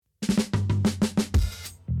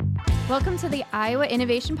Welcome to the Iowa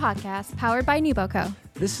Innovation Podcast, powered by NewBoCo.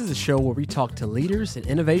 This is a show where we talk to leaders in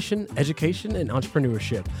innovation, education, and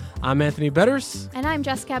entrepreneurship. I'm Anthony Betters. And I'm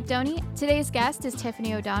Jessica Abdoni. Today's guest is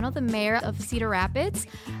Tiffany O'Donnell, the mayor of Cedar Rapids.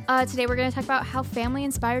 Today we're going to talk about how family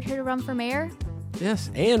inspired her to run for mayor.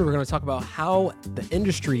 Yes, and we're going to talk about how the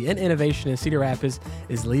industry and innovation in Cedar Rapids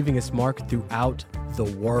is leaving its mark throughout the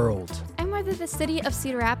world. And whether the city of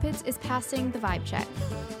Cedar Rapids is passing the vibe check.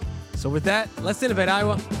 So with that, let's innovate,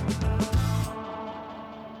 Iowa.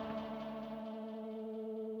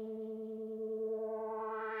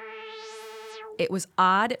 It was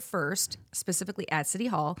odd at first, specifically at City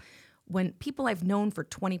Hall, when people I've known for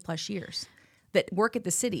 20 plus years that work at the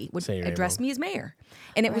city would address me as mayor.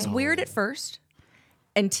 And it was weird at first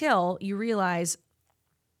until you realize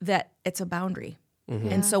that it's a boundary. Mm-hmm.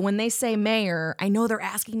 And so when they say mayor, I know they're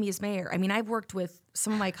asking me as mayor. I mean, I've worked with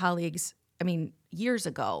some of my colleagues, years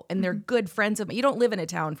ago, and they're good friends of mine. You don't live in a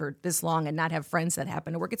town for this long and not have friends that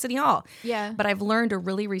happen to work at City Hall. Yeah. But I've learned to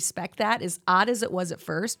really respect that, as odd as it was at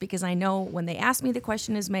first, because I know when they ask me the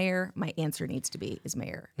question as mayor, my answer needs to be as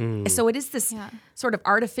mayor. So it is this sort of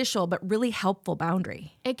artificial but really helpful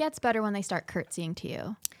boundary. It gets better when they start curtsying to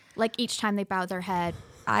you. Like each time they bow their head.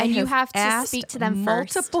 And you have to speak to them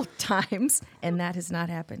multiple times, and that has not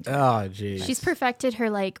happened. Oh, geez. She's perfected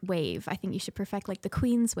her wave. I think you should perfect the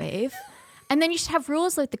Queen's wave. And then you should have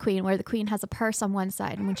rules like the Queen, where the Queen has a purse on one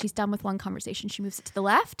side, and when she's done with one conversation, she moves it to the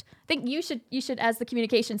left. I think you should, as the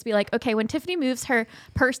communications, be like, okay, when Tiffany moves her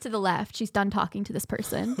purse to the left, she's done talking to this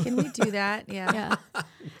person. Can we do that? Yeah.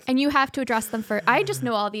 And you have to address them first. I just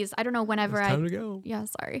know all these. I don't know whenever it's time to go. Yeah,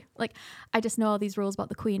 sorry. I just know all these rules about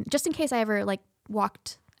the Queen, just in case I ever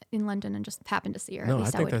walked in London and just happened to see her. No, At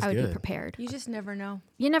least I would be prepared. You just never know.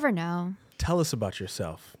 You never know. Tell us about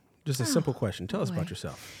yourself. Just a simple question. Tell us about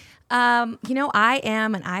yourself. I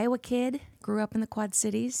am an Iowa kid, grew up in the Quad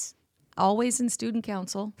Cities, always in student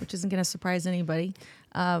council, which isn't going to surprise anybody.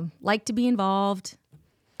 Like to be involved,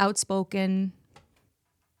 outspoken,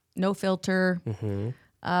 no filter. Mm-hmm.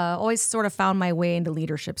 Always sort of found my way into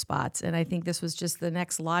leadership spots. And I think this was just the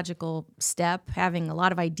next logical step, having a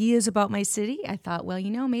lot of ideas about my city. I thought, well,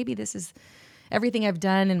 maybe this is everything I've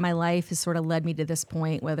done in my life has sort of led me to this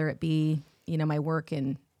point, whether it be, my work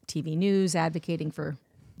in TV news, advocating for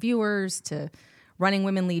viewers, to running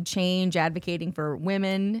Women Lead Change, advocating for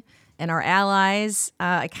women and our allies.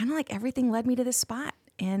 I kind of everything led me to this spot,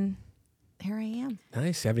 and here I am.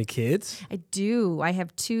 Nice. You have any kids? I do. I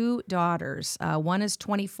have two daughters. One is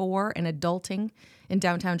 24 and adulting in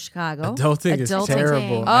downtown Chicago. Adulting is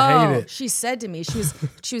terrible. I hate it. She said to me,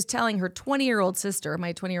 she was telling her 20-year-old sister,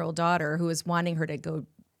 my 20-year-old daughter, who was wanting her to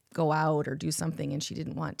go out or do something, and she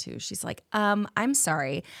didn't want to. She's like, I'm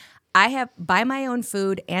sorry. I buy my own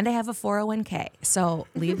food and I have a 401k, so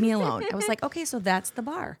leave me alone. I was like, okay, so that's the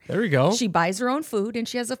bar. There we go. She buys her own food and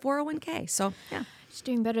she has a 401k, so yeah. She's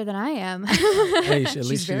doing better than I am. Hey,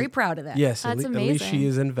 she's very proud of that. Yes, That's at least she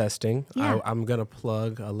is investing. Yeah. I'm going to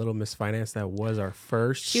plug a Little Miss Finance. That was our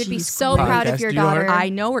first. She would be so proud of your daughter. I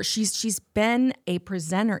know her. She's been a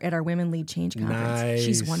presenter at our Women Lead Change conference. Nice.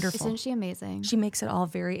 She's wonderful. Isn't she amazing? She makes it all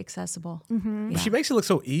very accessible. Mm-hmm. Yeah. She makes it look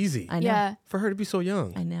so easy. I know. Yeah. For her to be so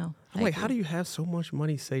young. I know. I'm how do you have so much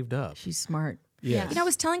money saved up? She's smart. Yes. I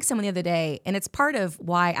was telling someone the other day, and it's part of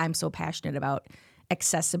why I'm so passionate about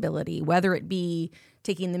accessibility, whether it be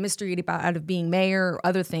taking the mystery out of being mayor or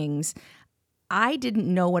other things. I didn't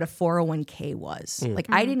know what a 401k was.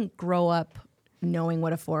 I didn't grow up knowing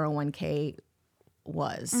what a 401k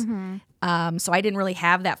was. Mm-hmm. So I didn't really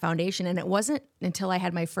have that foundation. And it wasn't until I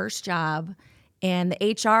had my first job and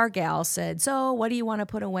the HR gal said, so what do you want to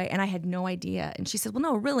put away? And I had no idea. And she said, well,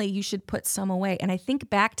 no, really, you should put some away. And I think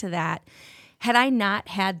back to that. Had I not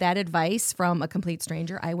had that advice from a complete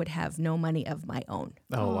stranger, I would have no money of my own.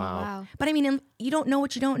 Oh, wow. But you don't know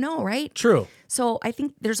what you don't know, right? True. So I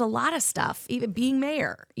think there's a lot of stuff, even being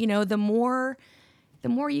mayor, the more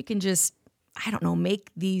you can just,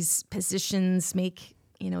 make these positions, make,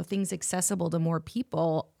 things accessible to more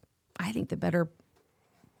people, I think the better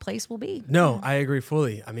place will be. No, I agree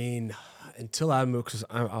fully. Until I moved, because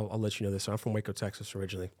I'll let you know this. So I'm from Waco, Texas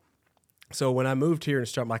originally. So when I moved here and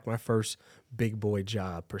started my first big boy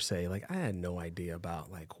job per se, I had no idea about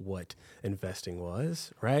what investing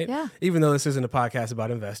was, right? Yeah. Even though this isn't a podcast about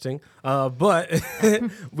investing, but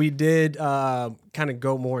we did kind of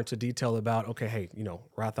go more into detail about, okay, hey,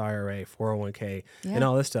 Roth IRA, 401k, and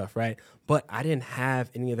all this stuff, right? But I didn't have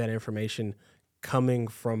any of that information coming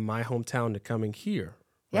from my hometown to coming here.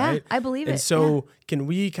 Yeah, right? I believe it. And so can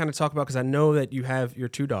we kind of talk about, because I know that you have your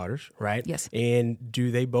two daughters, right? Yes. And do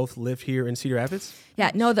they both live here in Cedar Rapids?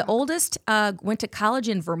 Yeah, no, the oldest went to college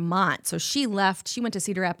in Vermont. So she went to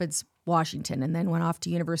Cedar Rapids Washington, and then went off to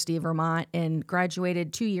University of Vermont and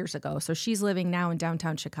graduated 2 years ago. So she's living now in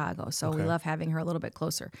downtown Chicago. So we love having her a little bit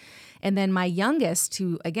closer. And then my youngest,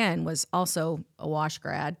 who again was also a Wash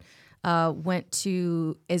grad,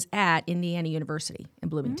 is at Indiana University in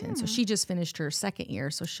Bloomington. So she just finished her second year,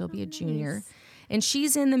 so she'll be a junior. And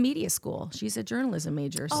she's in the media school. She's a journalism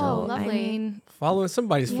major. So lovely. I mean, Following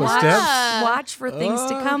somebody's footsteps. watch for things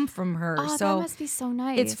to come from her. Oh, so that must be so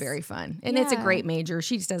nice. it's very fun. And it's a great major.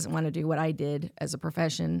 She just doesn't want to do what I did as a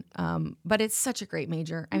profession. But it's such a great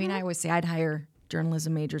major. I mean, I always say I'd hire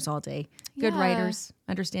journalism majors all day. Good writers,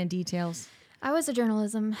 understand details. I was a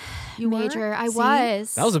journalism You were? major. I See?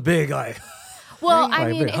 was. That was a big, like, Well, Like I a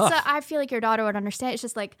mean, big it's I feel like your daughter would understand. It's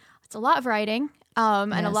just like it's a lot of writing,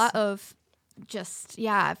 and a Yes. lot of just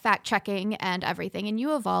fact checking and everything. And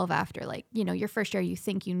you evolve after like your first year. You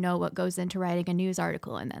think you know what goes into writing a news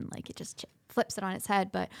article, and then like it just flips it on its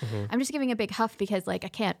head. But I'm just giving a big huff because like I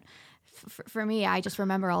can't. For me, I just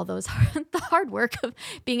remember all those the hard work of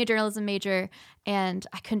being a journalism major, and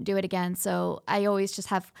I couldn't do it again. So I always just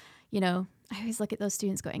have I always look at those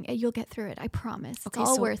students going, hey, you'll get through it. I promise. It's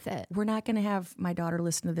all so worth it. We're not going to have my daughter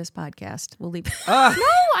listen to this podcast. We'll leave. No,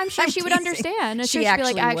 I'm sure she would teasing. understand. I'm She sure she'd be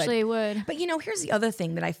like, actually actually would. But here's the other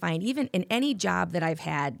thing that I find, even in any job that I've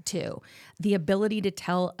had too, the ability to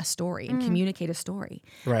tell a story and communicate a story.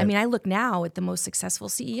 Right. I mean, I look now at the most successful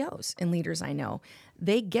CEOs and leaders I know.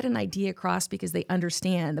 They get an idea across because they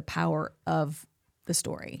understand the power of the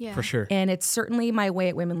story. Yeah. for sure. And it's certainly my way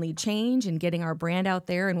at Women Lead Change and getting our brand out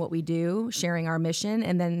there and what we do, sharing our mission.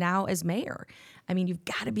 And then now as mayor, I mean, you've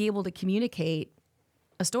got to be able to communicate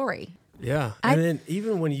a story. Yeah, and then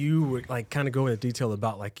even when you would like kind of go into detail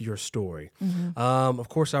about like your story, of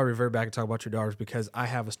course I'll revert back and talk about your daughters because I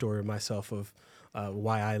have a story myself of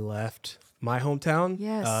why I left my hometown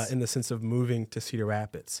Yes. in the sense of moving to Cedar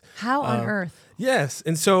Rapids. How on earth? Yes,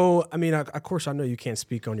 and so I mean, of course, I know you can't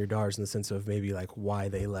speak on your daughters in the sense of maybe like why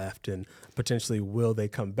they left and potentially will they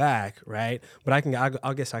come back, right? But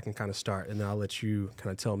I guess I can kind of start, and then I'll let you kind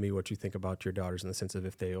of tell me what you think about your daughters in the sense of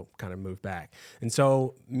if they'll kind of move back. And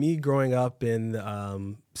so, me growing up in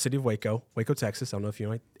the city of Waco, Texas. I don't know if you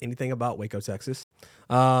know anything about Waco, Texas.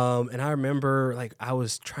 And I remember like I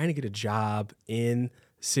was trying to get a job in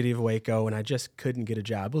city of Waco, and I just couldn't get a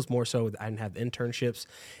job. It was more so I didn't have internships,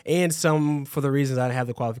 and some for the reasons I didn't have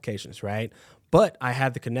the qualifications, right? But I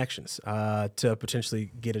had the connections to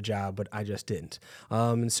potentially get a job, but I just didn't.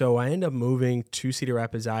 And so I ended up moving to Cedar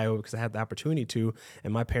Rapids, Iowa, because I had the opportunity to,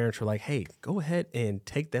 and my parents were like, hey, go ahead and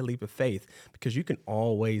take that leap of faith because you can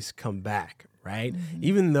always come back, right?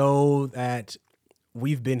 Even though that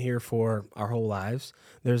we've been here for our whole lives,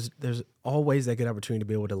 there's always that good opportunity to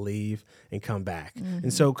be able to leave and come back.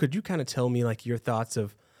 And so could you kind of tell me like your thoughts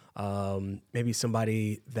of maybe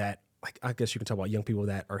somebody that, like, I guess you can talk about young people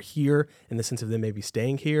that are here in the sense of them maybe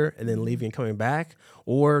staying here and then leaving and coming back,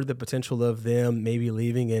 or the potential of them maybe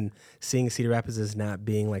leaving and seeing Cedar Rapids as not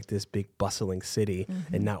being like this big bustling city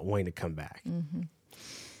and not wanting to come back.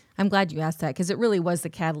 I'm glad you asked that because it really was the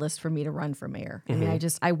catalyst for me to run for mayor. I mean,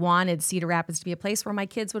 I wanted Cedar Rapids to be a place where my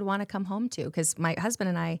kids would want to come home to because my husband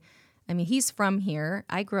and I mean, he's from here.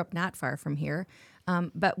 I grew up not far from here.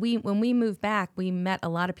 But when we moved back, we met a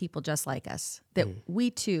lot of people just like us that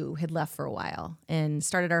we too had left for a while and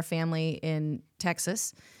started our family in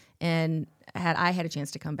Texas. And I had a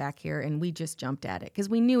chance to come back here, and we just jumped at it because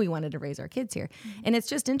we knew we wanted to raise our kids here. And it's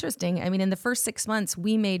just interesting. I mean, in the first 6 months,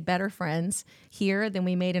 we made better friends here than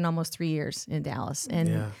we made in almost 3 years in Dallas.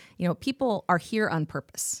 And, people are here on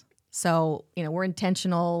purpose. So, we're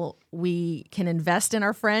intentional. We can invest in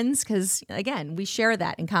our friends because, again, we share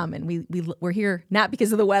that in common. We're here not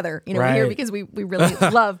because of the weather. We're here because we really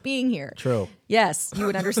love being here. True. Yes, you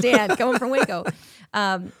would understand coming from Waco.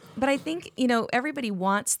 But I think, everybody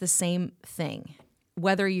wants the same thing,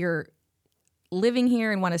 whether you're living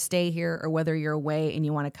here and want to stay here or whether you're away and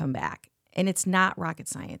you want to come back. And it's not rocket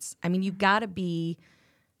science. I mean, you've got to be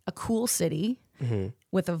a cool city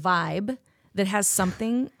with a vibe that has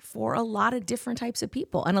something for a lot of different types of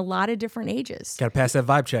people and a lot of different ages. Got to pass that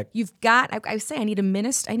vibe check. You've got, I say, I need a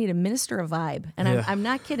minister of vibe. And I'm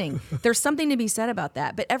not kidding. There's something to be said about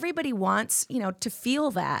that. But everybody wants, to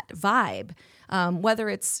feel that vibe, whether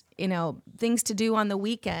it's, things to do on the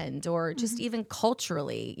weekend or just even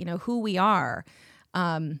culturally, who we are.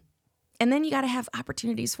 And then you got to have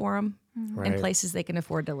opportunities for them and places they can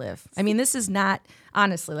afford to live. I mean, this is not,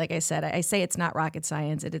 honestly, like I said, I say it's not rocket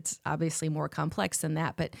science. It's obviously more complex than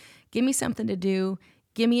that. But give me something to do.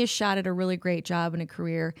 Give me a shot at a really great job and a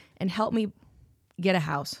career and help me get a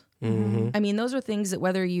house. I mean, those are things that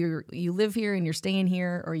whether you live here and you're staying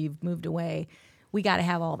here or you've moved away, we got to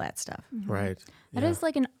have all that stuff. Right. That is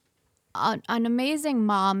like an an amazing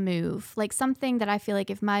mom move, like something that I feel like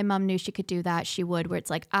if my mom knew she could do that, she would, where it's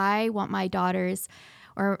like, I want my daughters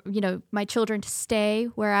or, my children to stay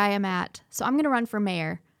where I am at. So I'm going to run for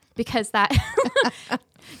mayor because that,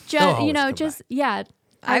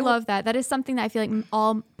 I love that. That is something that I feel like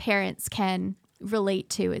all parents can relate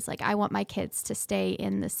to, is like, I want my kids to stay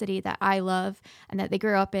in the city that I love and that they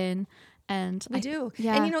grew up in. And we do.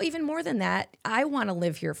 Yeah. And, even more than that, I want to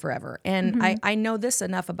live here forever. And I know this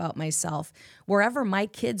enough about myself. Wherever my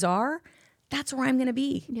kids are, that's where I'm going to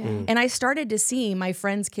be. Yeah. And I started to see my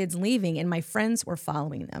friends' kids leaving, and my friends were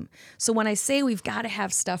following them. So when I say we've got to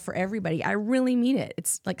have stuff for everybody, I really mean it.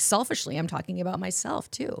 It's like selfishly, I'm talking about myself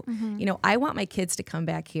too. I want my kids to come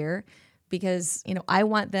back here because, I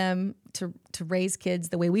want them to raise kids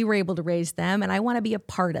the way we were able to raise them, and I want to be a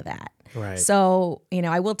part of that. Right. So,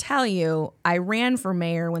 I will tell you, I ran for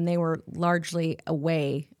mayor when they were largely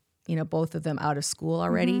away, both of them out of school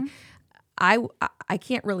already. I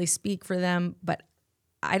can't really speak for them, but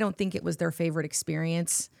I don't think it was their favorite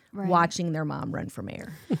experience watching their mom run for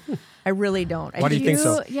mayor. I really don't. Why do you think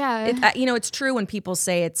so? Yeah. It's true when people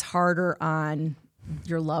say it's harder on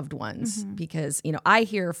your loved ones because, I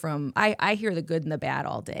hear the good and the bad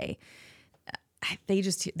all day.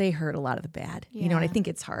 They heard a lot of the bad, and I think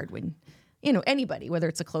it's hard when, anybody, whether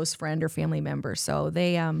it's a close friend or family member. So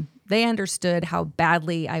they understood how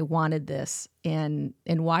badly I wanted this and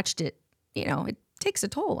watched it. It takes a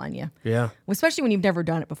toll on you. Yeah. Especially when you've never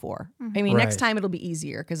done it before. I mean, Right. next time it'll be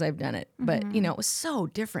easier because I've done it. But, it was so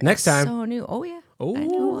different. Next It was time. so new. Oh, yeah. Oh, I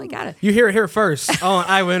know. I got it. You hear it here first on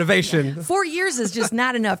Iowa Innovation. 4 years is just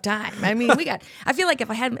not enough time. I mean, I feel like if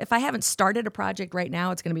I haven't started a project right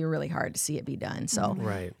now, it's going to be really hard to see it be done. So,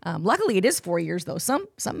 Right. Luckily it is 4 years though. Some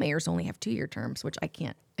mayors only have 2-year terms, which I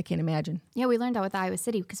can't imagine. Yeah, we learned that with Iowa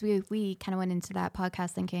City because we kind of went into that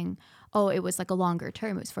podcast thinking, oh, it was like a longer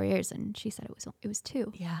term. It was 4 years, and she said it was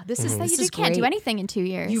 2. Yeah, this So is you can't do great. anything in 2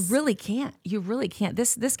 years. You really can't.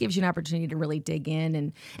 This gives you an opportunity to really dig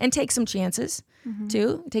in and take some chances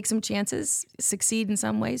too. Take some chances, succeed in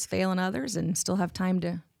some ways, fail in others, and still have time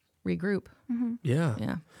to regroup. Yeah.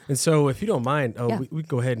 Yeah. And so if you don't mind, Yeah. we can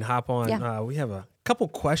go ahead and hop on. Yeah. We have a couple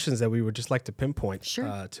questions that we would just like to pinpoint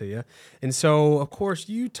Sure. to you. And so, of course,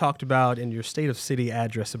 you talked about in your state of city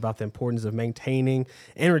address about the importance of maintaining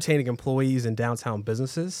and retaining employees in downtown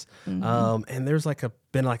businesses. And there's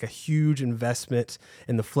been a huge investment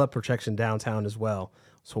in the flood protection downtown as well.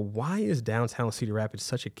 So why is downtown Cedar Rapids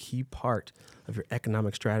such a key part of your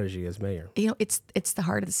economic strategy as mayor? It's the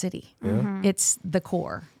heart of the city. It's the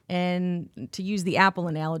core. And to use the Apple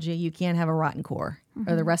analogy, you can't have a rotten core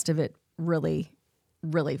or the rest of it really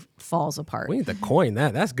falls apart. We need to coin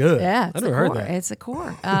that. That's good. Yeah, I've never heard core. that. It's a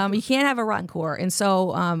core. You can't have a rotten core. And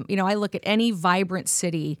so, I look at any vibrant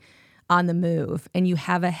city on the move, and you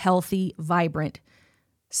have a healthy, vibrant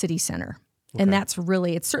city center. Okay. And that's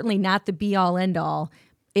it's certainly not the be-all, end-all.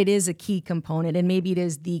 It is a key component, and maybe it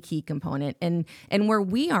is the key component. And where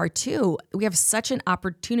we are, too, we have such an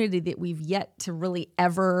opportunity that we've yet to really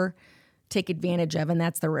ever take advantage of, and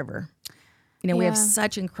that's the river. We have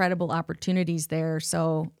such incredible opportunities there.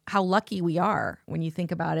 So how lucky we are when you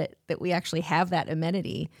think about it, that we actually have that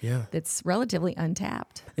amenity that's relatively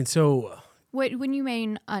untapped. And so... When you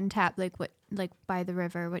mean untapped, like by the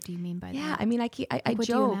river, what do you mean by that? Yeah, I mean, I What do you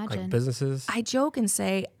joke. imagine? like businesses? I joke and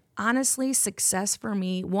say, honestly, success for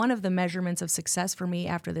me, one of the measurements of success for me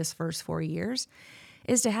after this first 4 years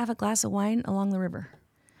is to have a glass of wine along the river.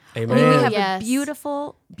 Amen. I mean, we have Yes. a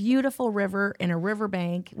beautiful, beautiful river and a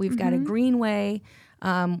riverbank. We've got a greenway.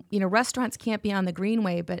 Restaurants can't be on the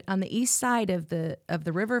greenway, but on the east side of the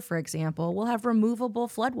river, for example, we'll have removable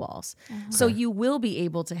flood walls. So you will be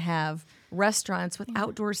able to have restaurants with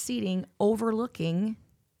outdoor seating overlooking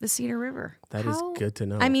the Cedar River. That is How- good to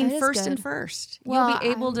know. I mean, That is first and good. first. Well, You'll be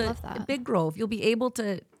able I to love that. Big Grove. You'll be able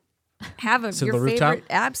to have Sit on your the rooftop? favorite.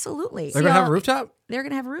 Absolutely. They're going to have a rooftop? They're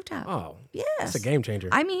going to have a rooftop. Oh, Yes. that's a game changer.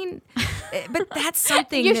 I mean, but that's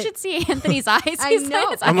something You that- should see Anthony's eyes. I know.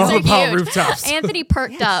 His I'm eyes all are about huge. rooftops. Anthony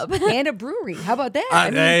perked up. and a brewery. How about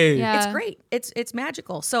that? Hey. Yeah. It's great. It's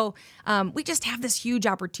magical. So we just have this huge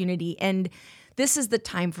opportunity, and this is the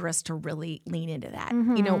time for us to really lean into that.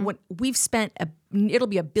 What we've spent, it'll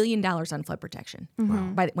be $1 billion on flood protection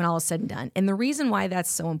when all is said and done. And the reason why that's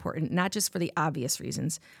so important, not just for the obvious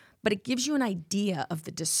reasons, but it gives you an idea of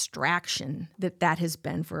the distraction that has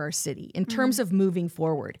been for our city in terms of moving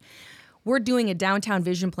forward. We're doing a downtown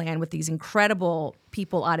vision plan with these incredible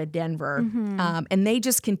people out of Denver, and they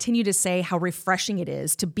just continue to say how refreshing it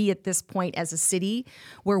is to be at this point as a city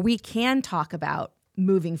where we can talk about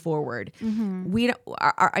moving forward. We don't.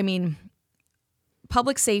 I mean,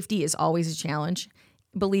 public safety is always a challenge.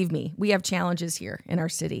 believe me, we have challenges here in our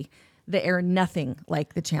city that are nothing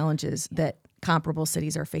like the challenges that comparable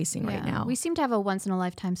cities are facing right now. We seem to have a once in a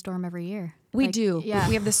lifetime storm every year. We do. Yeah.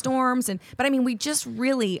 We have the storms, but I mean, we just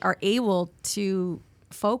really are able to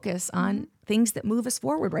focus on things that move us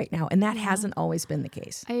forward right now, and that hasn't always been the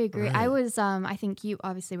case. I agree. Right. I was, I think you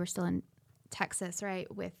obviously were still in Texas,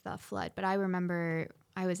 right, with the flood, but I remember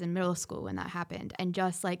I was in middle school when that happened, and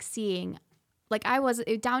just like seeing, like I was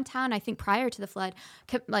downtown, I think prior to the flood,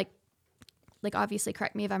 like obviously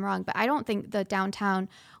correct me if I'm wrong, but I don't think the downtown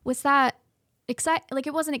was that like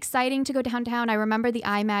it wasn't exciting to go downtown. I remember the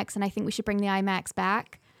IMAX, and I think we should bring the IMAX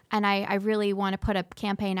back. And I really want to put a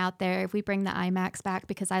campaign out there if we bring the IMAX back,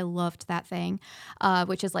 because I loved that thing,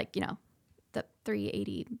 which is like, the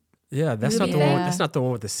 380. Yeah, that's not the one. That's not the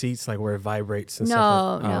one with the seats, like where it vibrates and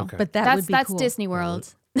stuff. No. Okay. But that's that's Disney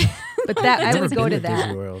World. But that I would go to been to Disney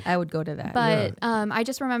that. World. I would go to that. But I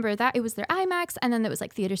just remember that it was their IMAX, and then there was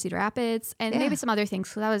like Theater Cedar Rapids, and maybe some other things.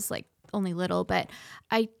 So that was like only little, but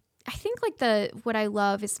I think like what I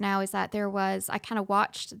love is that I kind of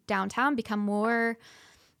watched downtown become more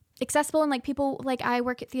accessible, and like people, like I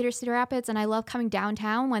work at Theater Cedar Rapids, and I love coming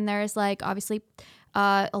downtown when there's like obviously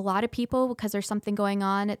a lot of people, because there's something going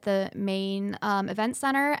on at the main event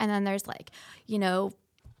center, and then there's like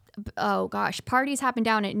parties happen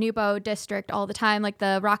down at Nubo District all the time, like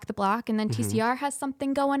the Rock the Block, and then TCR has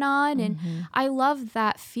something going on, and I love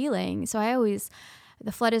that feeling. So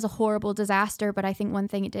the flood is a horrible disaster, but I think one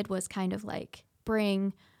thing it did was kind of like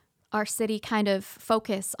bring our city kind of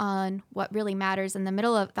focus on what really matters in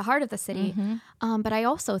the heart of the city. But I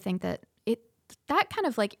also think that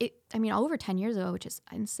over 10 years ago, which is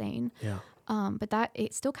insane. Yeah. But that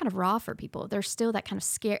it's still kind of raw for people. There's still that kind of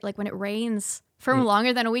scare, like when it rains for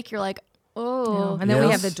longer than a week, you're like, oh. And then we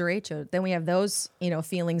have the derecho. Then we have those,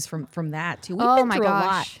 feelings from that too. We've Oh been my through gosh. a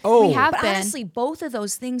lot. Oh. We have But been. honestly, both of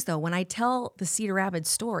those things, though, when I tell the Cedar Rapids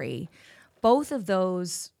story, both of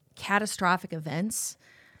those catastrophic events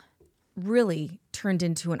really turned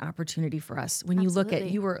into an opportunity for us. When you look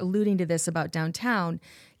at, you were alluding to this about downtown,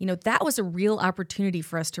 that was a real opportunity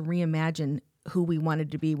for us to reimagine who we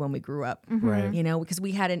wanted to be when we grew up. Right. Because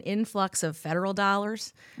we had an influx of federal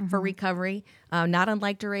dollars for recovery, not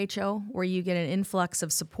unlike derecho, where you get an influx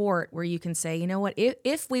of support where you can say, you know what,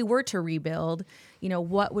 if we were to rebuild,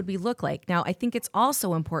 what would we look like? Now, I think it's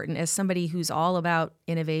also important, as somebody who's all about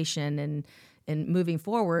innovation and moving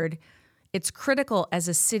forward, it's critical as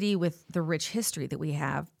a city with the rich history that we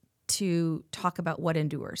have to talk about what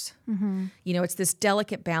endures. It's this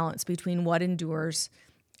delicate balance between what endures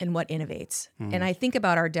and what innovates. And I think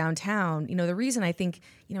about our downtown, the reason I think,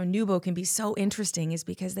 Nubo can be so interesting is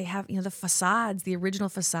because they have, the facades, the original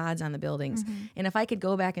facades on the buildings. And if I could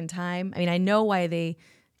go back in time, I know why they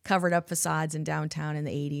covered up facades in downtown in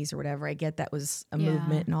the 80s or whatever. I get that was a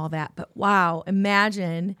movement and all that. But wow,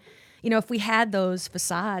 imagine, if we had those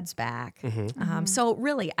facades back. So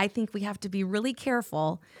really, I think we have to be really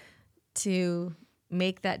careful to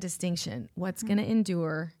make that distinction. What's going to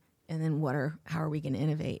endure, and then how are we going to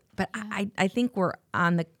innovate? But I think we're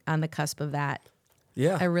on the cusp of that.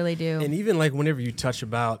 Yeah, I really do. And even like whenever you touch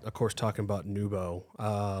about, of course, talking about Nubo,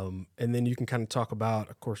 and then you can kind of talk about,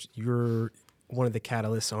 of course, you're one of the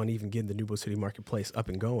catalysts on even getting the Nubo City Marketplace up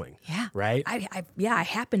and going. Yeah. Right? I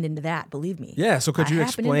happened into that, believe me. Yeah. So could you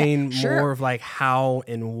explain more Sure. of like how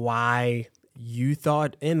and why you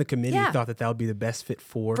thought and the committee thought that would be the best fit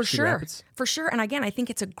for Cedar Rapids? For sure. And again, I think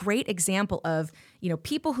it's a great example of,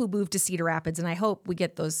 people who move to Cedar Rapids, and I hope we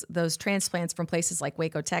get those transplants from places like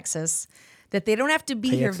Waco, Texas, that they don't have to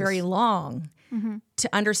be here very long to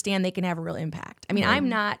understand they can have a real impact. I'm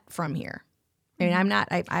not from here. I'm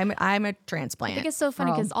a transplant. I think it's so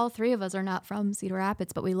funny because all three of us are not from Cedar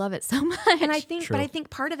Rapids, but we love it so much. And I think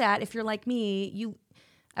part of that, if you're like me,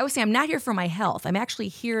 I always say I'm not here for my health. I'm actually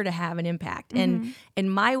here to have an impact. And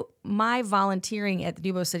my volunteering at the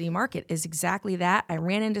Nubo City Market is exactly that. I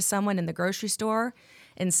ran into someone in the grocery store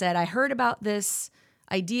and said, I heard about this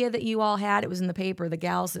idea that you all had. It was in the paper, the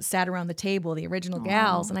gals that sat around the table, the original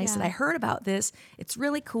gals. And I said, I heard about this. It's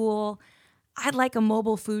really cool. I'd like a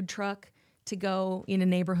mobile food truck to go into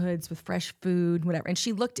neighborhoods with fresh food, whatever. And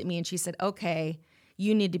she looked at me and she said, okay,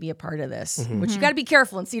 you need to be a part of this, which you got to be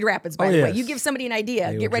careful in Cedar Rapids, by the way. You give somebody an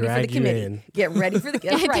idea, get ready for the committee. Get ready for the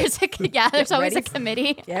committee. There's always a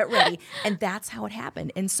committee. Get ready. And that's how it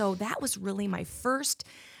happened. And so that was really my first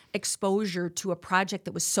exposure to a project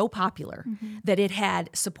that was so popular that it had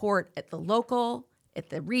support at the local, at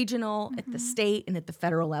the regional, at the state, and at the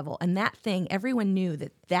federal level. And that thing, everyone knew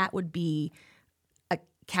that would be a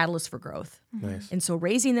catalyst for growth. Nice. And so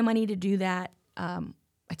raising the money to do that,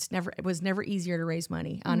 it was never easier to raise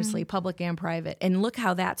money, honestly, public and private. And look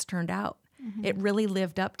how that's turned out. It really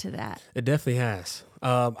lived up to that. It definitely has.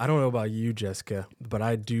 I don't know about you, Jessica, but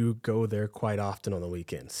I do go there quite often on the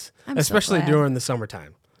weekends, especially glad. during the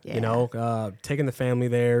summertime. Yeah. You know, taking the family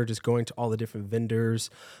there, just going to all the different vendors,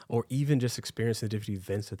 or even just experiencing the different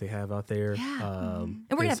events that they have out there. Yeah. And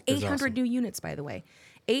we're going to have 800 awesome. new units, by the way.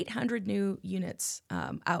 800 new units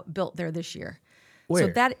built there this year. Where?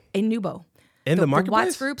 So that in Nubo. In the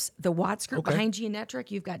marketplace? The Watts Group Okay. behind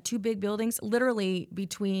Geometric, you've got two big buildings, literally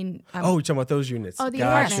between Oh, you're talking about those units. Oh, the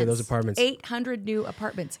Gotcha, apartments. those apartments. 800 new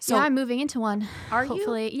apartments. So yeah, I'm moving into one. Are you?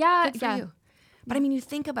 Hopefully. Yeah. good for yeah. you. But I mean, you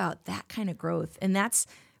think about that kind of growth, and that's,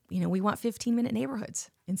 we want 15-minute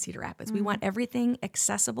neighborhoods in Cedar Rapids. We want everything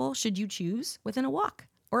accessible, should you choose, within a walk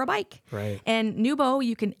or a bike. Right. And Nubo,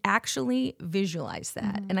 you can actually visualize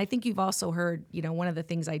that. And I think you've also heard, one of the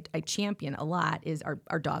things I champion a lot is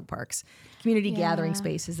our dog parks, community gathering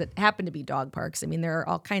spaces that happen to be dog parks. I mean, there are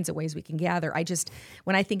all kinds of ways we can gather.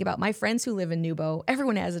 When I think about my friends who live in Nubo,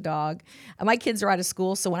 everyone has a dog. My kids are out of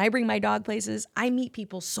school, so when I bring my dog places, I meet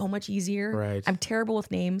people so much easier. Right. I'm terrible with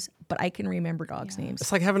names, but I can remember dogs' names.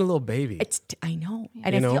 It's like having a little baby. I know.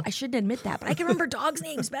 And You know? I shouldn't admit that, but I can remember dogs'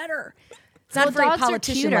 names better. It's Well, not very dogs are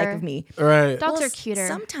politician-like cuter. of me. Right. Dogs Well, are cuter.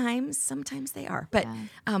 Sometimes they are. But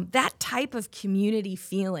that type of community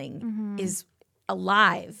feeling is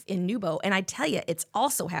alive in Nubo. And I tell you, it's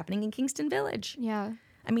also happening in Kingston Village. Yeah.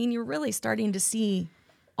 I mean, you're really starting to see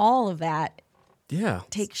all of that Yeah.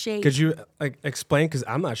 take shape. Could you explain? Because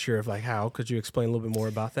I'm not sure how. Could you explain a little bit more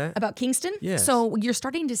about that? About Kingston? Yes. So you're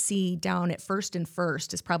starting to see down at First and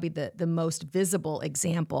First is probably the most visible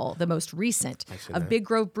example, the most recent of Big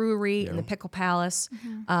Grove Brewery and the Pickle Palace.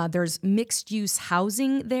 There's mixed use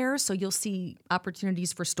housing there. So you'll see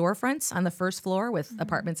opportunities for storefronts on the first floor with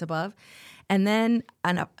apartments above. And then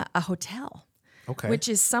a hotel, Okay. which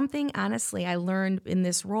is something, honestly, I learned in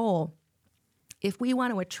this role. If we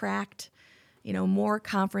want to attract more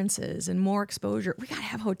conferences and more exposure, we got to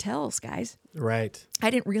have hotels, guys. Right.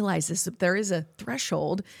 I didn't realize this, but there is a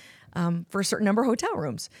threshold for a certain number of hotel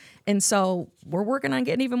rooms. And so we're working on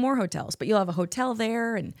getting even more hotels, but you'll have a hotel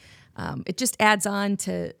there, and it just adds on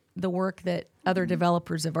to the work that other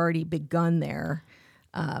developers have already begun there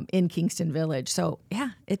in Kingston Village. So yeah,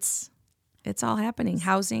 it's all happening.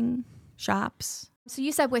 Housing, shops. So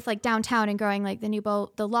you said with like downtown and growing like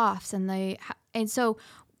the lofts and so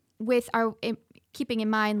with keeping in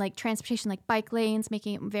mind like transportation, like bike lanes,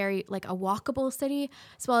 making it very like a walkable city,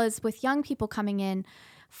 as well as with young people coming in,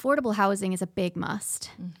 affordable housing is a big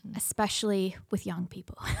must, especially with young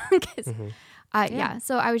people. 'Cause,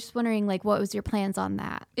 so I was just wondering like what was your plans on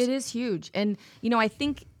that? It is huge. And, I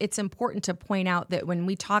think it's important to point out that when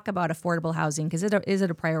we talk about affordable housing, because it is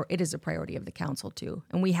a priority of the council too.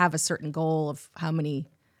 And we have a certain goal of how many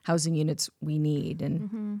housing units we need,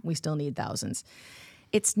 and we still need thousands.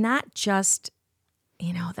 It's not just,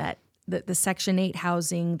 that the Section 8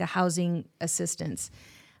 housing, the housing assistance.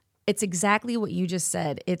 It's exactly what you just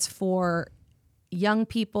said. It's for young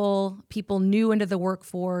people new into the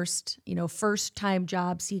workforce, first-time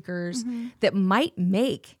job seekers that might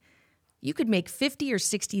you could make $50,000 or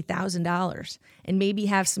 $60,000 and maybe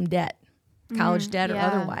have some debt, college debt or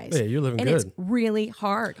otherwise. Yeah, you're living and good. it's really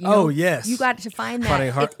hard. Oh, yes. You got to find Finding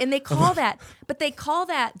that. hard- And they call that, the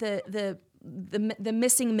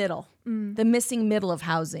missing middle, the missing middle of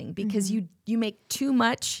housing, because you make too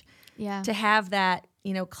much to have that,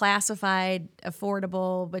 classified,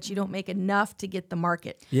 affordable, but you don't make enough to get the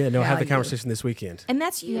market. Yeah, no, have the value. conversation this weekend. And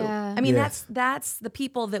that's you. Yeah. I mean, Yeah. that's the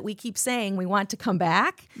people that we keep saying we want to come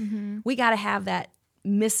back. We got to have that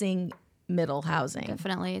missing middle housing.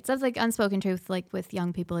 Definitely. It sounds like unspoken truth, like with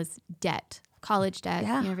young people, is debt, college debt,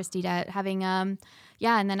 Yeah. university debt, having, and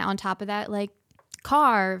then on top of that, like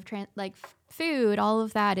car, food, all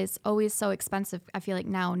of that is always so expensive. I feel like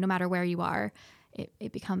now, no matter where you are,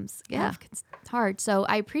 it becomes it's hard. So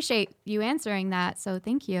I appreciate you answering that. So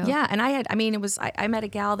thank you. Yeah, and I met a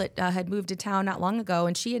gal that had moved to town not long ago,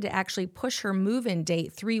 and she had to actually push her move-in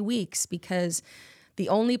date 3 weeks because the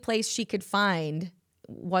only place she could find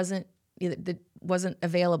wasn't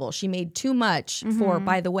available. She made too much for,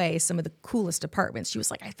 by the way, some of the coolest apartments. She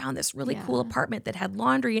was like, I found this really cool apartment that had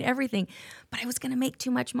laundry and everything, but I was going to make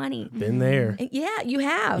too much money. Been there. And yeah, you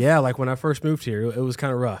have. Yeah, like when I first moved here, it was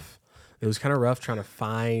kind of rough. It was kind of rough trying to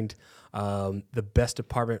find the best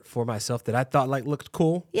apartment for myself that I thought like looked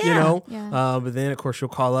cool, Yeah. But then of course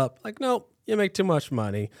you'll call up like, nope, you make too much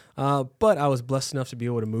money. But I was blessed enough to be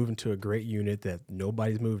able to move into a great unit that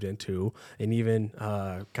nobody's moved into. And even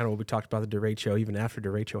kind of what we talked about, the derecho, even after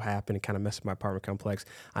derecho happened and kind of messed up my apartment complex,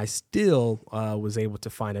 I still was able to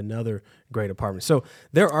find another great apartment. So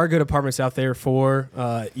there are good apartments out there for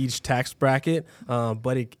each tax bracket,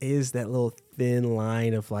 but it is that little thin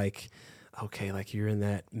line of like, okay, like you're in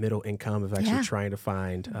that middle income of actually trying to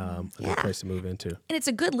find a good place to move into. And it's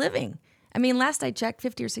a good living. I mean, last I checked,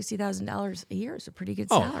 $50,000 or $60,000 a year is a pretty good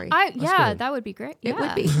salary. Good. That would be great. It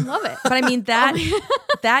would be. I love it. But I mean,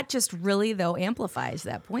 that just really, though, amplifies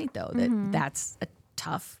that point, though, that that's a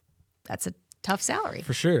tough salary.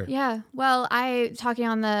 For sure. Yeah. Well, talking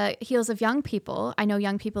on the heels of young people, I know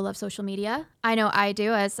young people love social media. I know I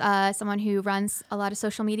do as someone who runs a lot of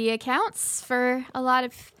social media accounts for a lot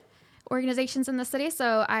of organizations in the city.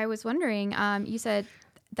 So I was wondering, you said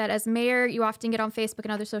that as mayor, you often get on Facebook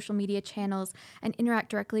and other social media channels and interact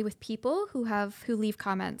directly with people who leave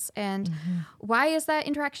comments. And why is that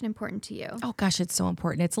interaction important to you? Oh gosh, it's so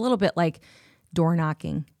important. It's a little bit like door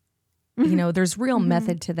knocking. You know, there's real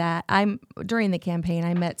method to that. During the campaign,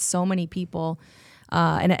 I met so many people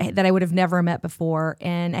that I would have never met before,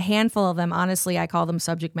 and a handful of them, honestly, I call them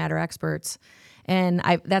subject matter experts. And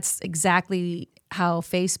that's exactly how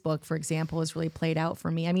Facebook, for example, has really played out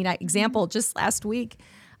for me. I mean, example, just last week,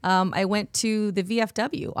 I went to the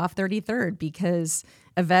VFW off 33rd because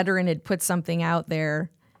a veteran had put something out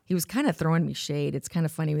there. He was kind of throwing me shade. It's kind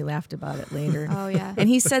of funny. We laughed about it later. Oh, yeah. And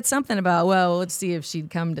he said something about, well, let's see if she'd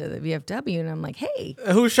come to the VFW. And I'm like, hey.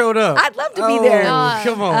 Who showed up? I'd love to be there.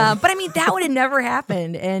 Come on. But I mean, that would have never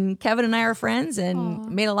happened. And Kevin and I are friends and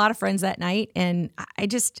made a lot of friends that night. And I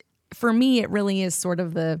just, for me, it really is sort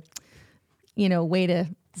of the, way to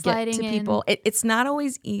Sliding get to people. It's not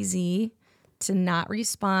always easy to not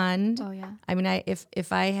respond. Oh, yeah. I mean,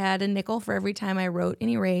 if I had a nickel for every time I wrote and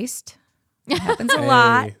erased, it happens a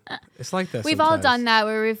lot. It's like that. We've all done that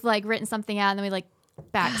where we've like written something out and then we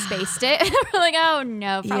backspaced it. We're like, oh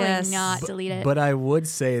no, probably not delete it. But I would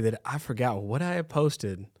say that I forgot what I had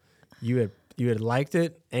posted. You had liked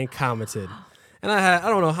it and commented, and I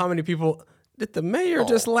don't know how many people. Did the mayor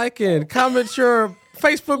just like and comment your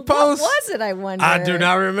Facebook post? What was it, I wonder? I do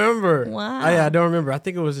not remember. Wow. I don't remember. I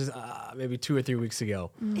think it was just maybe 2 or 3 weeks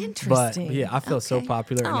ago. Interesting. But yeah, I felt so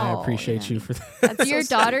popular, and I appreciate you for that. Do your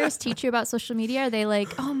daughters teach you about social media? Are they like,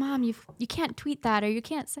 oh, Mom, you can't tweet that or you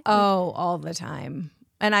can't say Oh, all the time.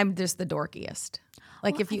 And I'm just the dorkiest.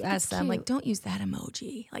 Like if you I think ask it's them, like, cute. don't use that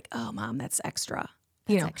emoji. Like, oh, Mom, that's extra.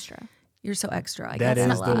 That's extra. You're so extra. That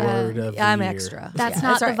guess. is the word of the I'm year. extra. That's Yeah,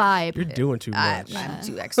 not the right. vibe. You're doing too much. I'm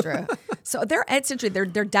too extra. So they're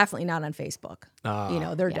definitely not on Facebook.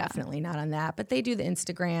 They're definitely not on that. But they do the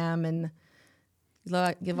Instagram and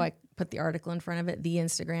put the article in front of it, the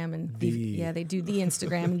Instagram and they do the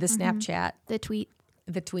Instagram and the Snapchat, The tweet,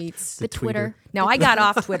 the tweets, the Twitter. Now I got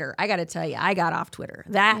off Twitter. I got to tell you, I got off Twitter.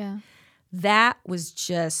 That was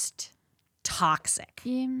just toxic.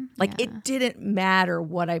 It didn't matter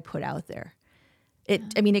what I put out there.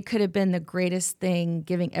 It could have been the greatest thing,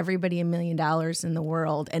 giving everybody $1 million in the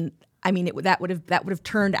world, and I mean, that would have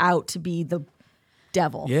turned out to be the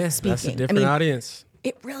devil. Yes, speaking. that's a different audience.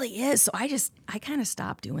 It really is. So I kind of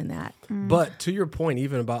stopped doing that. But to your point,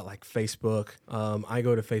 even about like Facebook, I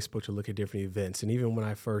go to Facebook to look at different events. And even when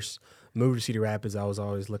I first moved to Cedar Rapids, I was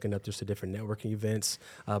always looking up just the different networking events,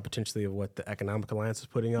 potentially of what the Economic Alliance is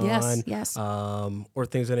putting on. Yes. Or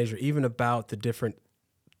things of that nature, even about the different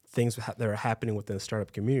things that are happening within the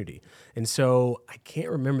startup community. And so I can't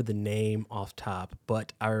remember the name off top,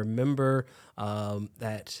 but I remember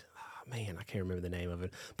that, I can't remember the name of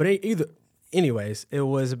it. But anyways, it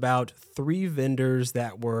was about 3 vendors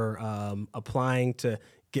that were applying to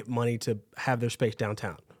get money to have their space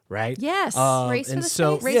downtown, right? Yes. Race for the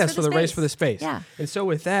space. The race for the space. Yeah. And so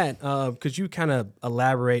with that, could you kind of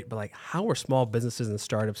elaborate, but like how are small businesses and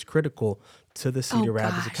startups critical to the Cedar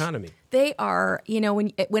Rapids economy? They are,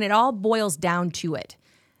 when it all boils down to it,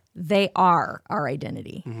 they are our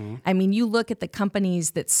identity. I mean, you look at the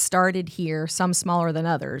companies that started here, some smaller than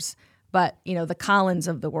others, but, the Collins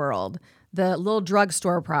of the world, the little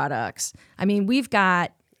drugstore products. I mean, we've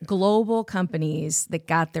got global companies that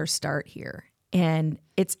got their start here. And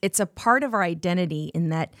it's a part of our identity in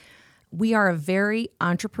that we are a very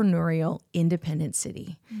entrepreneurial, independent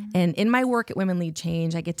city. And in my work at Women Lead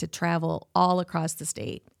Change, I get to travel all across the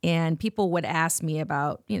state. And people would ask me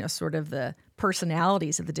about, sort of the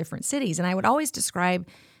personalities of the different cities. And I would always describe,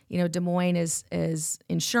 Des Moines as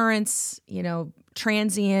insurance,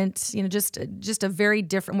 transient, just a very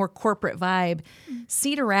different, more corporate vibe.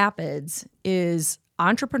 Cedar Rapids is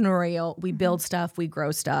entrepreneurial. We build stuff, we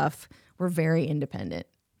grow stuff. We're very independent.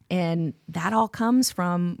 And that all comes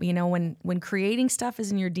from, when creating stuff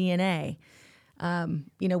is in your DNA,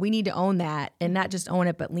 we need to own that, and not just own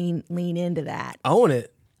it, but lean into that. Own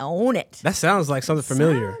it. Own it. That sounds like something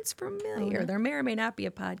familiar. Sounds familiar. There may or may not be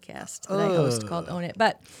a podcast that I host called Own It,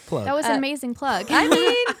 but Plug. That was an amazing plug. I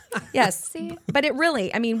mean, yes. See? But it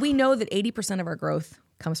really, we know that 80% of our growth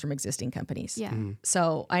comes from existing companies. Yeah.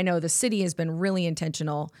 So I know the city has been really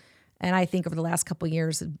intentional, and I think over the last couple of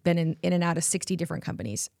years, have been in and out of 60 different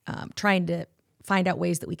companies, trying to find out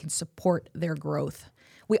ways that we can support their growth.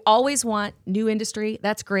 We always want new industry.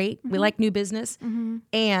 That's great. We like new business,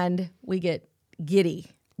 and we get giddy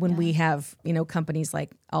when we have, companies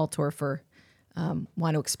like Altorfer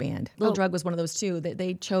want to expand. Little Drug was one of those too, that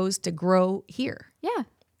they chose to grow here. Yeah.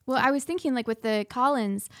 Well, I was thinking like with the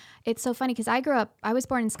Collins, it's so funny because I was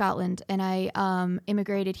born in Scotland, and I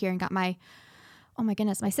immigrated here and got my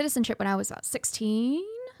citizenship when I was about 16.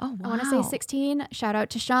 Oh, wow. I want to say 16. Shout out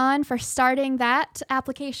to Sean for starting that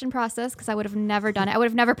application process, because I would have never done it. I would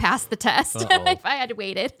have never passed the test if I had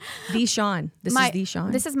waited. The Sean. This is the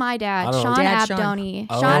Sean. This is my dad, Oh. Sean Dad Sean. Abdoni.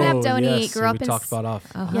 Oh, Sean Abdoni yes, grew up we in talked about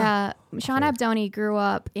off. Yeah, Sean Abdoni grew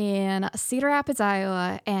up in Cedar Rapids,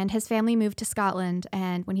 Iowa, and his family moved to Scotland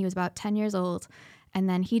and when he was about 10 years old. And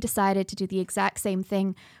then he decided to do the exact same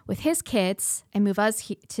thing with his kids and move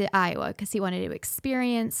us to Iowa, because he wanted to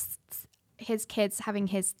experience his kids having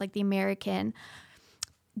his the American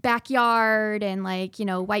backyard and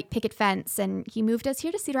white picket fence. And he moved us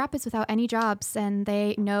here to Cedar Rapids without any jobs, and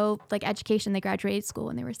they no education. They graduated school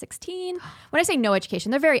when they were 16. When I say no education,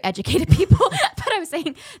 they're very educated people, but I was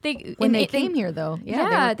saying when they came here though,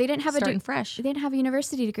 they didn't have fresh. They didn't have a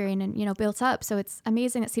university degree and built up. So it's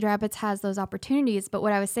amazing that Cedar Rapids has those opportunities. But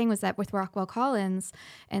what I was saying was that with Rockwell Collins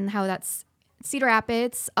and how that's Cedar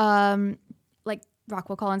Rapids,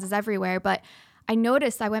 Rockwell Collins is everywhere, but I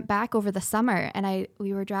noticed I went back over the summer and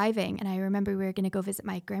we were driving, and I remember we were going to go visit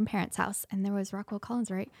my grandparents' house, and there was Rockwell Collins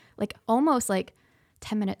almost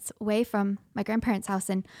 10 minutes away from my grandparents' house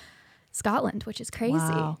in Scotland, which is crazy.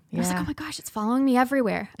 Wow. I was like, Yeah. oh my gosh, it's following me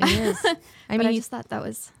everywhere. It is. I just thought that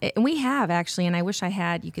was... And we have actually, and I wish I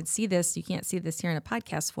had, you could see this, you can't see this here in a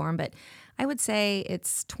podcast form, but I would say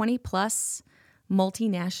it's 20 plus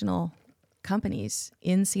multinational companies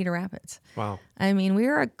in Cedar Rapids. Wow.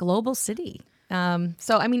 We're a global city.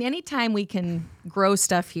 Anytime we can grow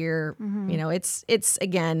stuff here,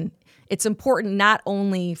 it's important not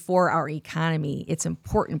only for our economy, it's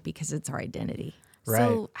important because it's our identity. Right.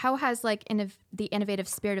 So how has the innovative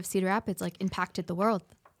spirit of Cedar Rapids impacted the world?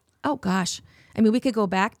 Oh gosh. We could go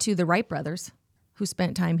back to the Wright brothers who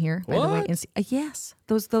spent time here, by the way. What? Yes.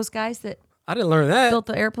 Those guys that I didn't learn that. built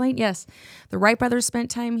the airplane. Yes. The Wright brothers spent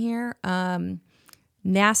time here.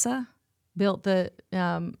 NASA built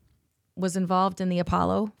was involved in the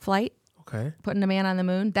Apollo flight, Okay. putting a man on the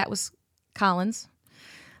moon. That was Collins.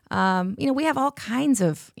 We have all kinds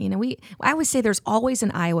of, I always say there's always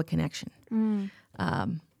an Iowa connection.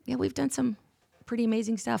 We've done some pretty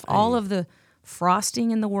amazing stuff. All of the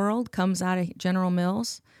frosting in the world comes out of General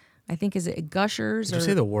Mills. I think, is it Gushers? Did you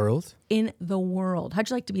say the world? In the world. How'd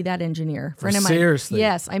you like to be that engineer? Friend of mine. Seriously?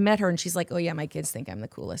 Yes, I met her and she's like, oh yeah, my kids think I'm the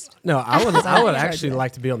coolest. No, I would I actually tried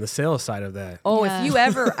like to be on the sales side of that. Oh, Yeah. if you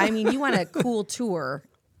ever, you want a cool tour,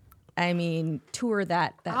 tour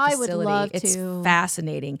that I would facility. love It's to.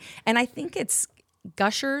 fascinating. And I think it's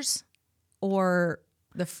Gushers or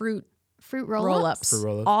the fruit Roll-ups? Fruit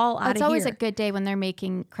roll-ups. all out It's of always here. a good day when they're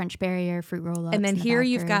making Crunch Berry or fruit roll-ups. And then in the here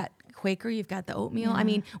you've factory. got Quaker, you've got the oatmeal.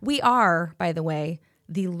 We are, by the way,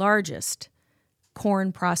 the largest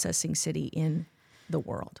corn processing city in the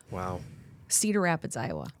world. Wow. Cedar Rapids,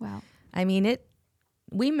 Iowa. Wow.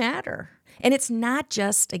 We matter. And it's not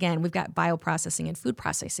just, again, we've got bioprocessing and food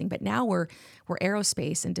processing, but now we're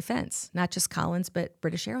aerospace and defense, not just Collins, but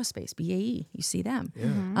British Aerospace, BAE. You see them.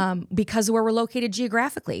 Yeah. Because of where we're located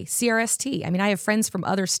geographically, CRST. I have friends from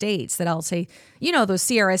other states that I'll say, those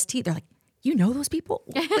CRST. They're like, you know those people?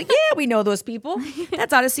 Like, yeah, we know those people.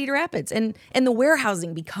 That's out of Cedar Rapids. And the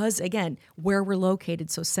warehousing, because, again, where we're located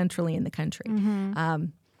so centrally in the country.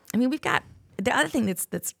 We've got, the other thing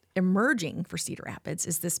that's emerging for Cedar Rapids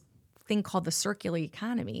is this thing called the circular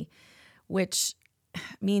economy, which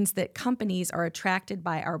means that companies are attracted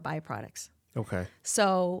by our byproducts. Okay.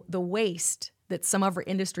 So the waste that some of our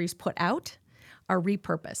industries put out are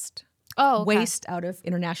repurposed. Oh, okay. Waste out of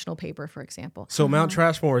international paper, for example. So Mount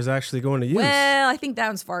Trashmore is actually going to use. Well, I think that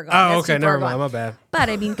one's far gone. Oh, That's okay. too far Never mind. gone. My bad.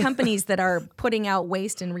 But companies that are putting out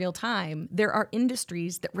waste in real time, there are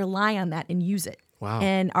industries that rely on that and use it. Wow.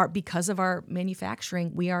 And because of our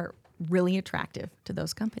manufacturing, we are really attractive to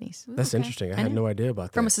those companies. That's interesting. I had no idea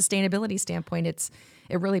about that. From a sustainability standpoint, it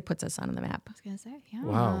really puts us on the map. I was gonna say, yeah.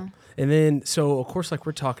 Wow. And then, so of course, like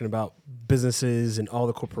we're talking about businesses and all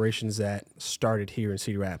the corporations that started here in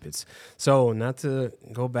Cedar Rapids. So not to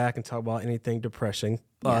go back and talk about anything depressing,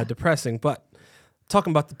 but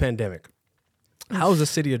talking about the pandemic. How is the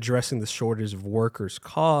city addressing the shortage of workers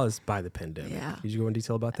caused by the pandemic? Yeah. Did you go in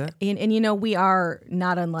detail about that? And we are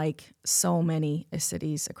not unlike so many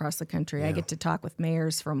cities across the country. Yeah. I get to talk with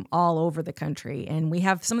mayors from all over the country, and we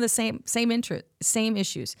have some of the same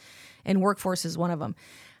issues, and workforce is one of them.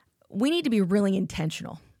 We need to be really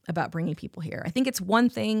intentional about bringing people here. I think it's one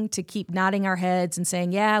thing to keep nodding our heads and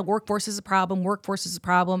saying, yeah, workforce is a problem.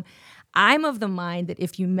 I'm of the mind that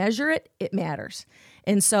if you measure it, it matters.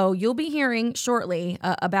 And so you'll be hearing shortly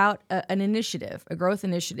about an initiative, a growth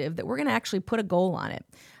initiative, that we're going to actually put a goal on it.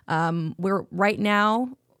 We're right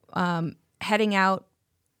now heading out,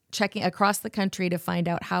 checking across the country to find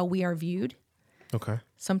out how we are viewed. Okay.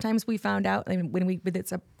 Sometimes we found out, when we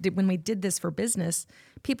did this for business,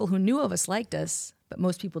 people who knew of us liked us, but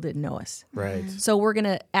most people didn't know us. Right. So we're going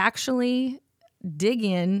to actually dig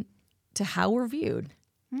in to how we're viewed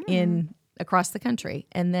across the country,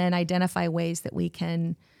 and then identify ways that we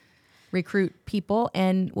can recruit people.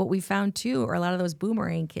 And what we found too are a lot of those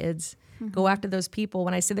boomerang kids go after those people.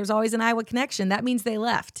 When I say there's always an Iowa connection, that means they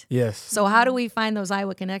left. Yes. So how do we find those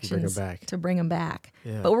Iowa connections to bring them back?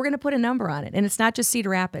 Yeah. But we're going to put a number on it. And it's not just Cedar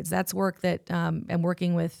Rapids. That's work that I'm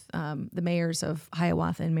working with the mayors of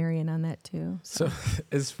Hiawatha and Marion on that too. So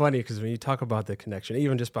it's funny because when you talk about the connection,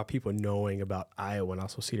 even just by people knowing about Iowa and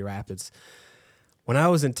also Cedar Rapids, when I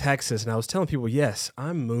was in Texas and I was telling people, yes,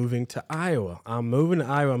 I'm moving to Iowa. I'm moving to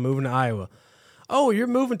Iowa. Oh, you're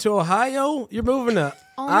moving to Ohio? You're moving to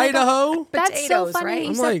Idaho? That's so Potatoes, funny right? you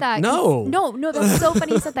I'm said like, that. no. That's so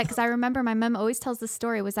funny you said that, because I remember my mom always tells the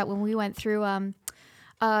story was that when we went through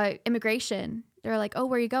immigration, they're like, oh,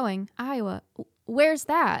 where are you going? Iowa. Where's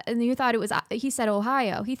that? And you thought it was, he said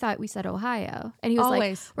Ohio. He thought we said Ohio. And he was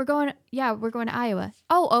like, we're going to Iowa.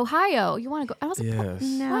 Oh, Ohio. You want to go? I was like, Yes. what?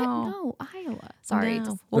 No, Iowa. Sorry. No.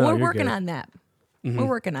 Just- Well, No, we're you're working good. on that. We're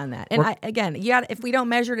working on that. And if we don't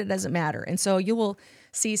measure it, it doesn't matter. And so you will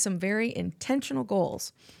see some very intentional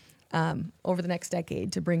goals over the next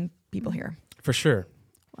decade to bring people here. For sure.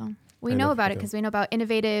 Well, we know about it because we know about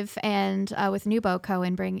Innovative and with Nubo Co.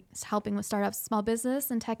 and helping with startups, small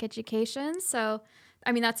business, and tech education. So,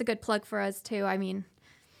 I mean, that's a good plug for us too. I mean,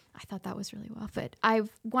 I thought that was really well. But I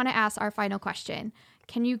want to ask our final question.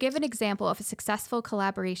 Can you give an example of a successful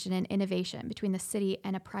collaboration and innovation between the city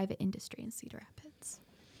and a private industry in Cedar Rapids?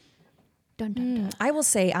 Dun, dun, dun. I will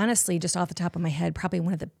say, honestly, just off the top of my head, probably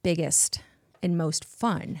one of the biggest and most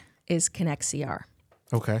fun is Connect CR.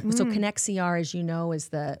 Okay. So Connect CR, as you know, is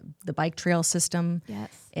the bike trail system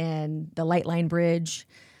and the Light Line Bridge.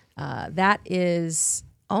 That is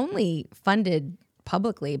only funded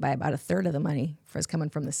publicly by about a third of the money is coming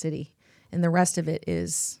from the city, and the rest of it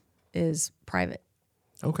is private.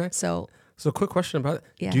 Okay. So quick question about it.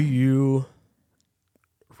 Yeah. Do you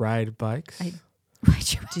ride bikes?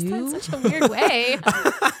 Why'd you ask that in such a weird way?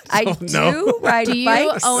 I do ride Do you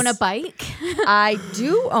bikes. own a bike? I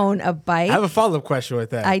do own a bike. I have a follow-up question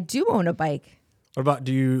with that. I do own a bike. What about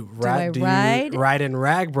do you ride you ride in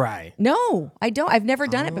Ragbri? No, I don't. I've never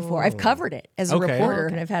done it before. I've covered it as a Okay. reporter,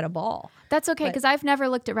 and I've had a ball. That's okay, because I've never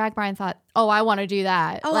looked at Ragbri and thought, oh, I want to do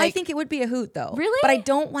that. Oh, I think it would be a hoot, though. Really? But I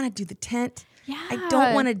don't want to do the tent. Yeah. I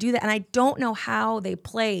don't want to do that. And I don't know how they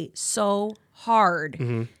play so hard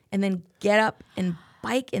and then get up and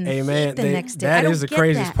bike in the heat the next day. That is the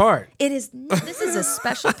craziest part. It is. This is a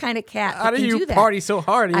special kind of cat. How do you do that. party so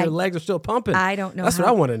hard and your legs are still pumping? I don't know. That's what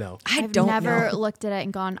I want to know. I've don't never know. looked at it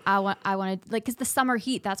and gone, I want to, like, because the summer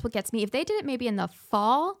heat, that's what gets me. If they did it maybe in the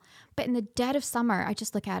fall, but in the dead of summer, I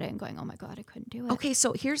just look at it and going, oh my God, I couldn't do it. Okay,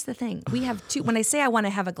 so here's the thing. We have two. When I say I want to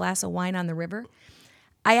have a glass of wine on the river,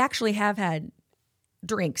 I actually have had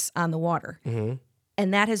drinks on the water.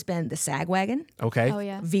 And that has been the Sag Wagon Okay. Oh,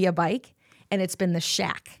 yeah. via bike, and it's been the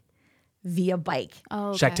Shack via bike. Oh,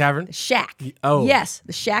 okay. Shack Tavern? The Shack. Oh. Yes,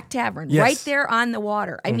 the Shack Tavern. Yes. Right there on the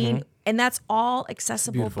water. I mean, and that's all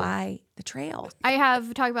accessible Beautiful. by the trail. I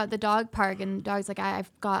have talked about the dog park, and the dog's like, I've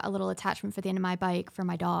got a little attachment for the end of my bike for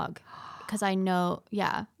my dog. Because I know,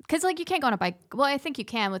 because like you can't go on a bike. Well, I think you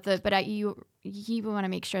can with it, but you want to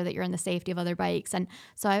make sure that you're in the safety of other bikes. And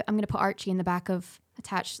so I'm going to put Archie in the back of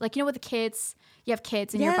attached, like, you know, with the kids, you have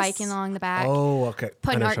kids and you're biking along the back. Oh, okay.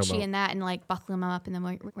 Putting I know what you're Archie talking in that and like buckle him up, and then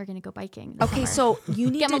we're going to go biking. Okay, so you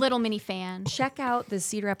need Get him to a little mini fan. check out the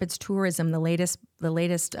Cedar Rapids Tourism, the latest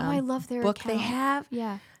I love their book they account. have.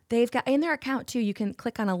 Yeah. They've got in their account too. You can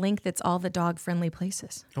click on a link that's all the dog friendly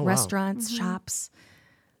places, restaurants, shops.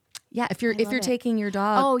 Yeah, if you're it. taking your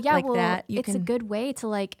dog that, it's a good way to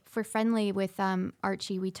like for friendly with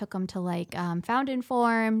Archie. We took him to like Found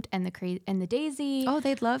Informed and the Daisy. Oh,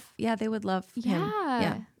 they would love him.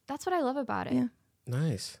 Yeah, that's what I love about it. Yeah.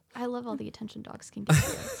 Nice. I love all the attention dogs can give you.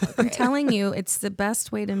 So I'm telling you, it's the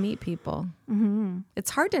best way to meet people. Mm-hmm.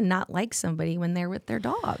 It's hard to not like somebody when they're with their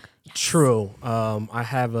dog. Yes. True. I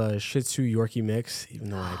have a Shih Tzu Yorkie mix,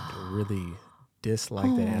 even though I really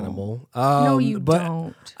dislike the animal. No, you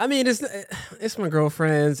don't. I mean, it's my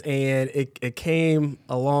girlfriend's, and it came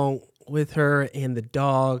along with her and the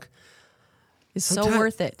dog. It's so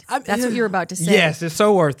worth it. That's what you're about to say. Yes, it's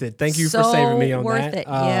so worth it. Thank you for saving me on worth that. It.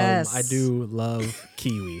 Yes. I do love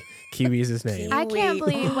Kiwi. Kiwi is his name. I can't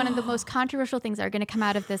believe one of the most controversial things that are going to come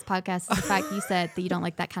out of this podcast is the fact you said that you don't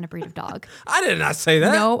like that kind of breed of dog. I did not say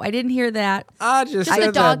that. No, I didn't hear that. I just said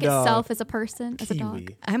the dog that dog itself as a person, as a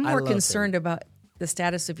dog. I'm more concerned about the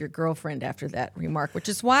status of your girlfriend after that remark, which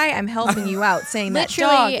is why I'm helping you out, saying that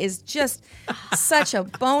dog is just such a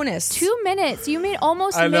bonus. 2 minutes. You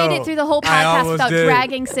almost made it through the whole podcast without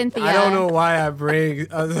dragging Cynthia. I don't know why I bring her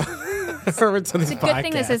to this podcast. It's a good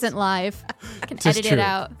thing this isn't live. I can edit it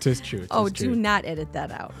out. Tis true. Do not edit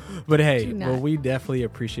that out. But hey, we definitely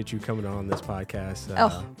appreciate you coming on this podcast.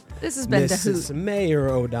 This has been the hoot. Mrs. Mayor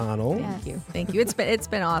O'Donnell. Yes. Thank you. It's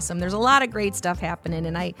been awesome. There's a lot of great stuff happening,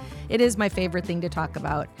 and it is my favorite thing to talk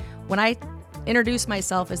about. When I introduce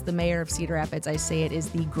myself as the mayor of Cedar Rapids, I say it is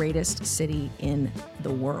the greatest city in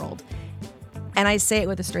the world. And I say it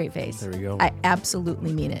with a straight face. There we go. I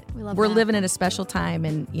absolutely mean it. We're living in a special time,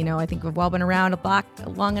 and I think we've all been around a block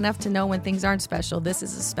long enough to know when things aren't special. This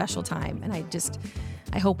is a special time, and I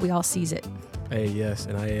hope we all seize it. Hey, yes,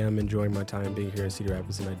 and I am enjoying my time being here in Cedar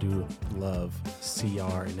Rapids, and I do love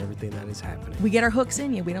CR and everything that is happening. We get our hooks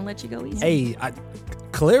in you. We don't let you go easy. Hey,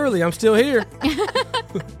 clearly I'm still here.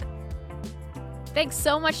 Thanks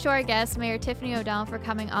so much to our guest, Mayor Tiffany O'Donnell, for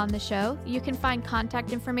coming on the show. You can find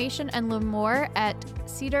contact information and learn more at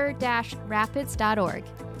cedar-rapids.org.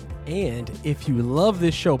 And if you love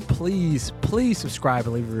this show, please subscribe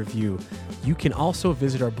and leave a review. You can also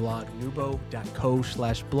visit our blog,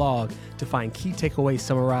 nubo.co/blog, to find key takeaways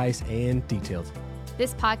summarized and detailed.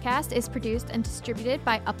 This podcast is produced and distributed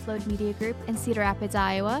by Upload Media Group in Cedar Rapids,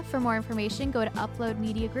 Iowa. For more information, go to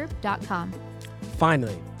uploadmediagroup.com.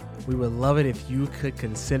 Finally, we would love it if you could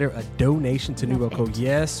consider a donation to NuboCo.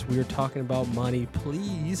 Yes, we are talking about money.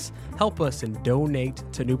 Please help us and donate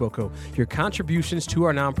to NuboCo. Your contributions to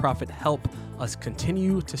our nonprofit help us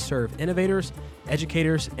continue to serve innovators,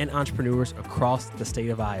 educators, and entrepreneurs across the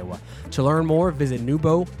state of Iowa. To learn more, visit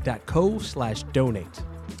nubo.co/donate.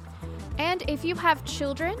 And if you have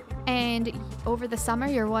children and over the summer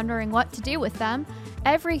you're wondering what to do with them,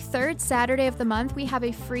 every third Saturday of the month we have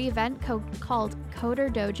a free event called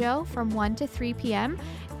Coder Dojo from 1 to 3 p.m.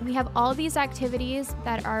 We have all these activities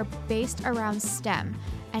that are based around STEM.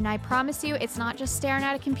 And I promise you, it's not just staring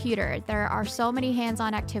at a computer. There are so many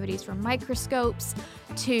hands-on activities, from microscopes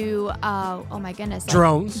to, oh my goodness.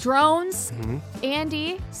 Drones. Mm-hmm.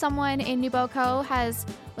 Andy, someone in NuboCo, has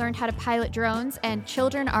learned how to pilot drones, and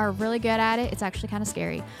children are really good at it. It's actually kind of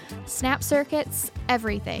scary. Snap circuits,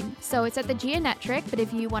 everything. So it's at the Geonetric, but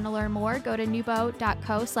if you want to learn more, go to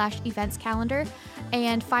nubo.co/events calendar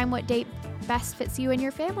and find what date best fits you and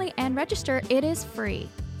your family and register. It is free.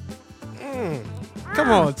 Come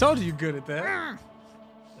on, I told you you're good at that.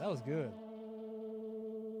 That was good.